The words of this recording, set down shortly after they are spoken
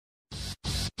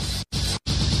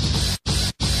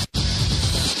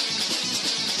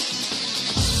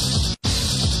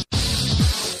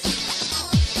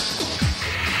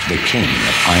the king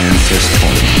of Iron Fist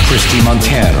Tournament, Christie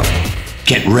Montero.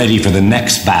 Get ready for the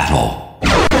next battle.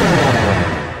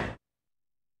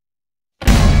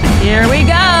 Here we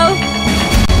go!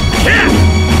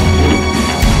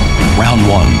 Round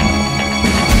one.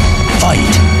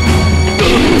 Fight!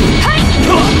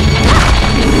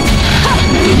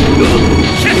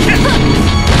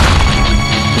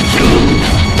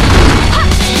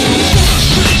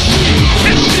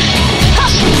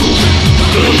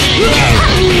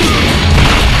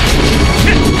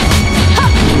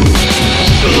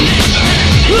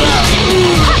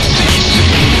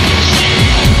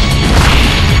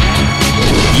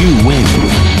 You win.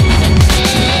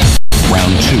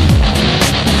 Round two.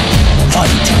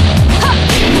 Fight.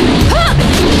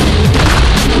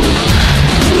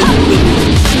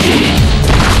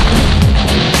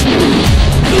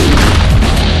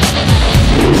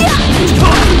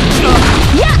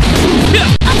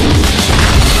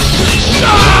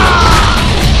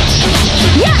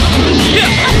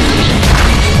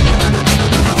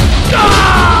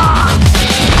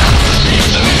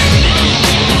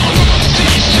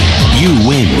 You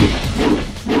win.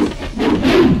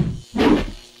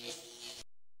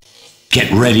 Get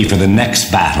ready for the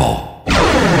next battle.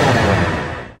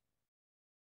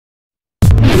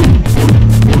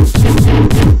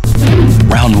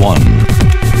 Round one.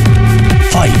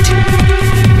 Fight.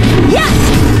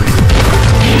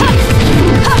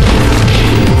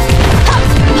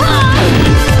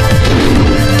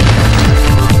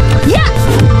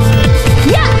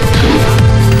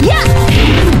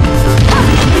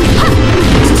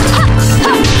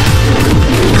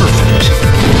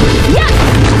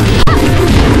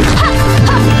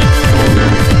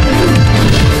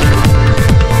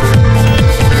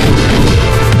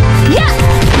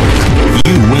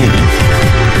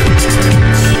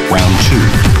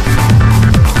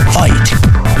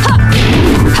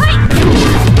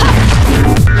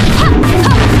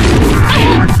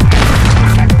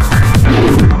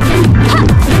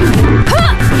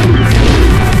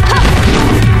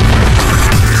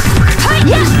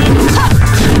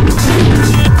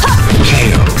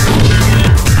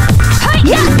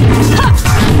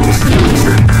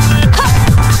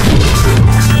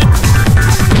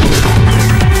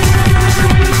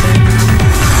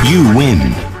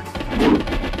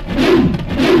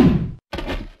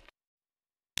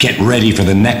 Get ready for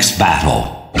the next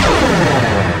battle.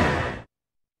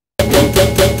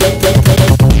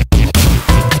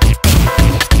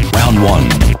 Round one.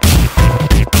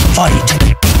 Fight.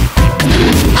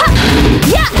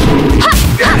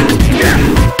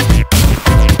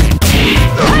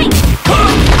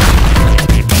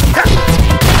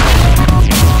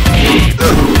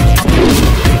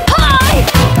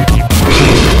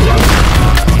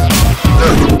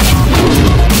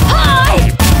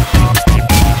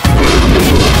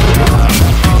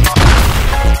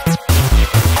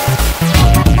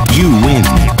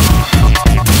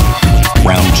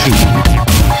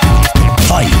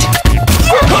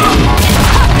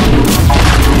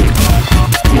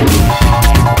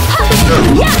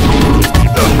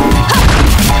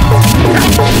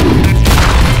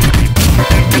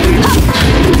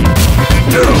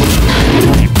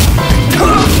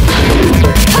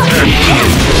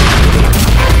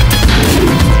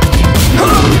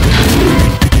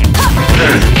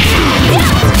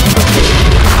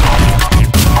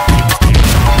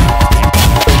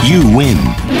 You win.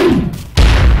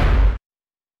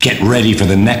 Get ready for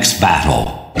the next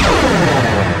battle.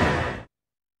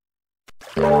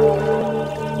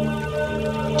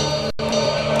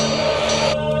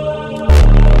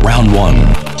 Round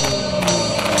one.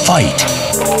 Fight.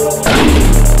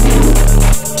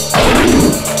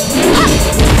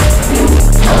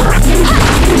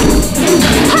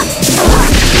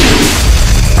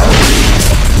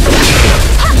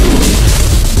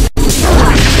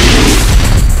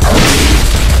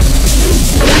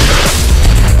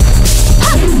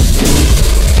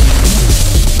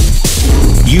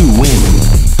 You win.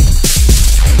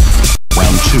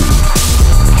 Round two.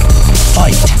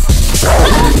 Fight.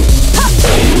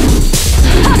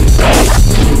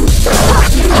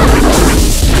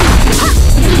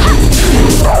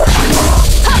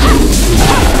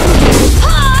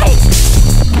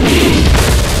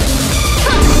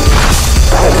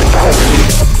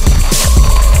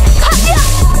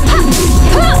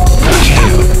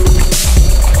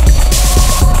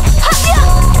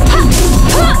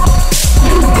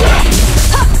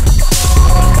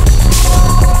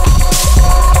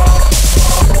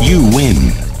 You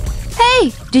win.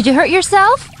 Hey, did you hurt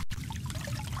yourself?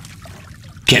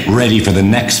 Get ready for the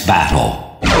next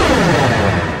battle.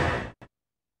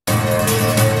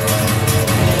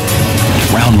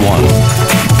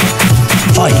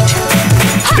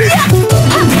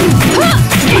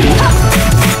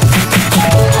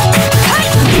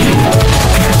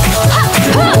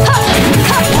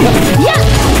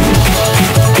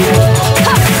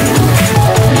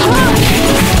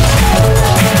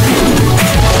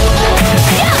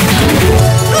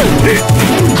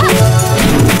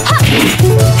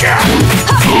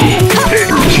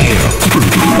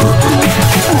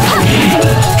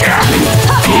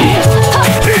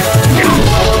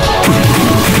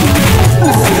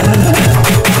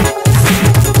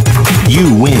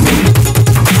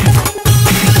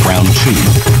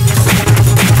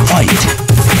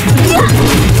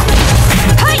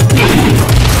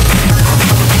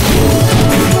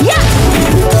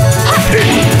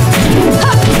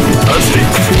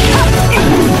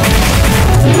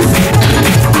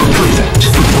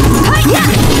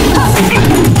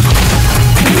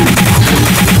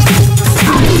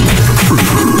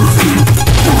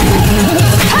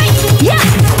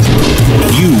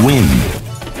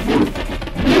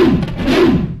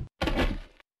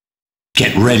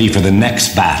 Get ready for the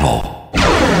next battle.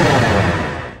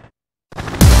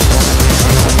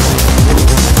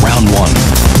 Round 1.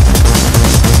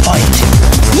 Fight!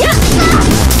 Yeah!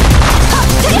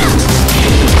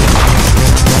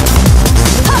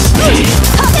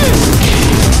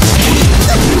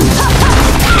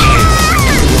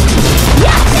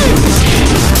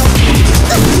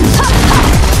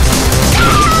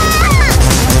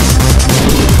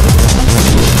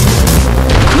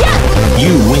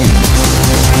 You win.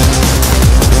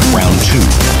 Round 2.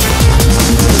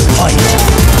 Fight!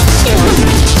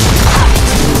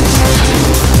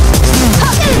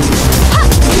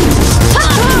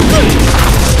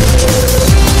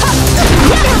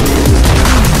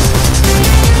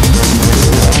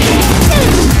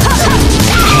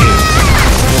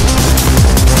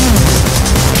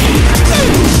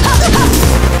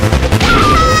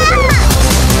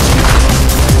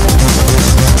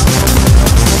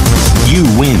 You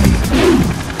win.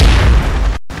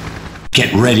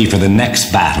 Get ready for the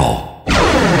next battle.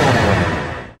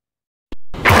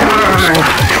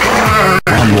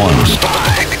 Round 1.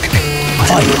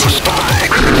 Fight!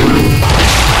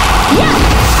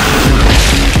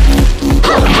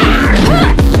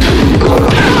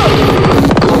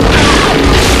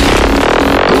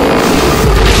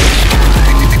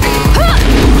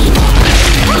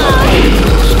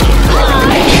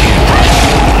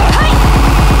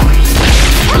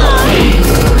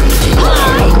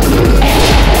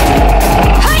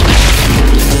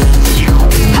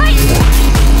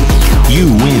 You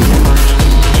win.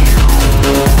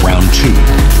 Round 2.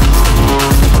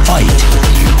 Fight!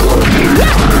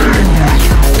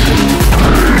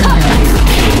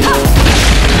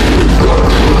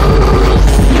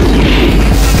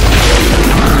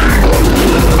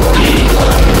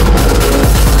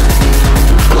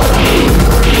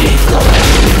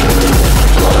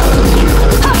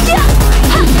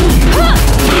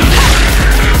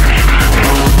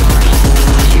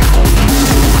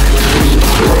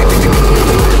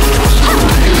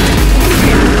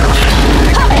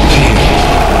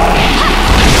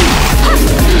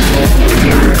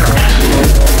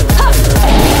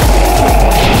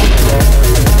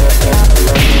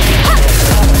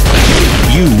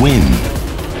 You win.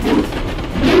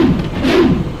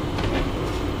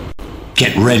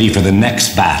 Get ready for the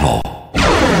next battle.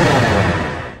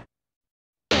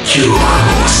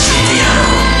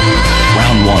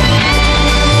 Round 1.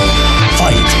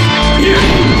 Fight!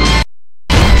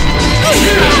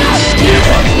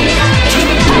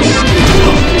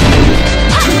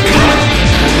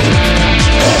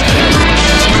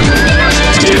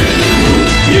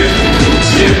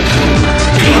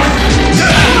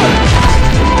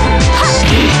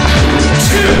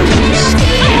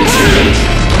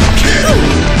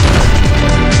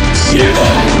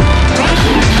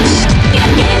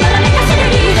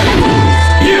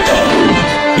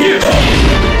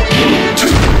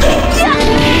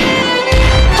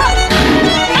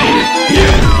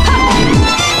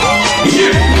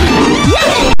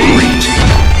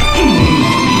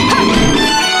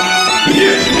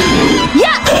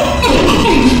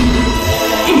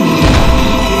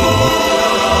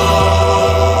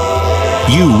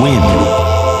 You win.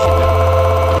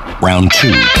 Round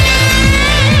 2.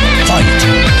 Fight!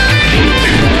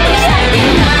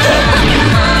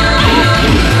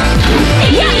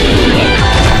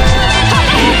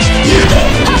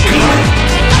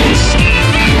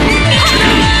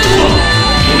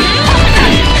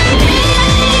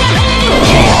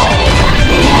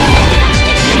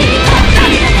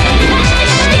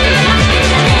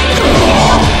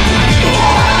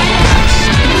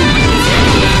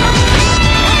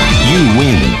 You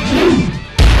win.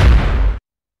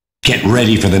 Get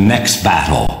ready for the next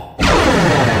battle.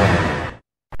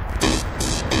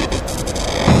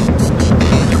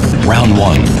 Round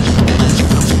 1.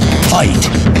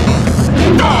 Fight!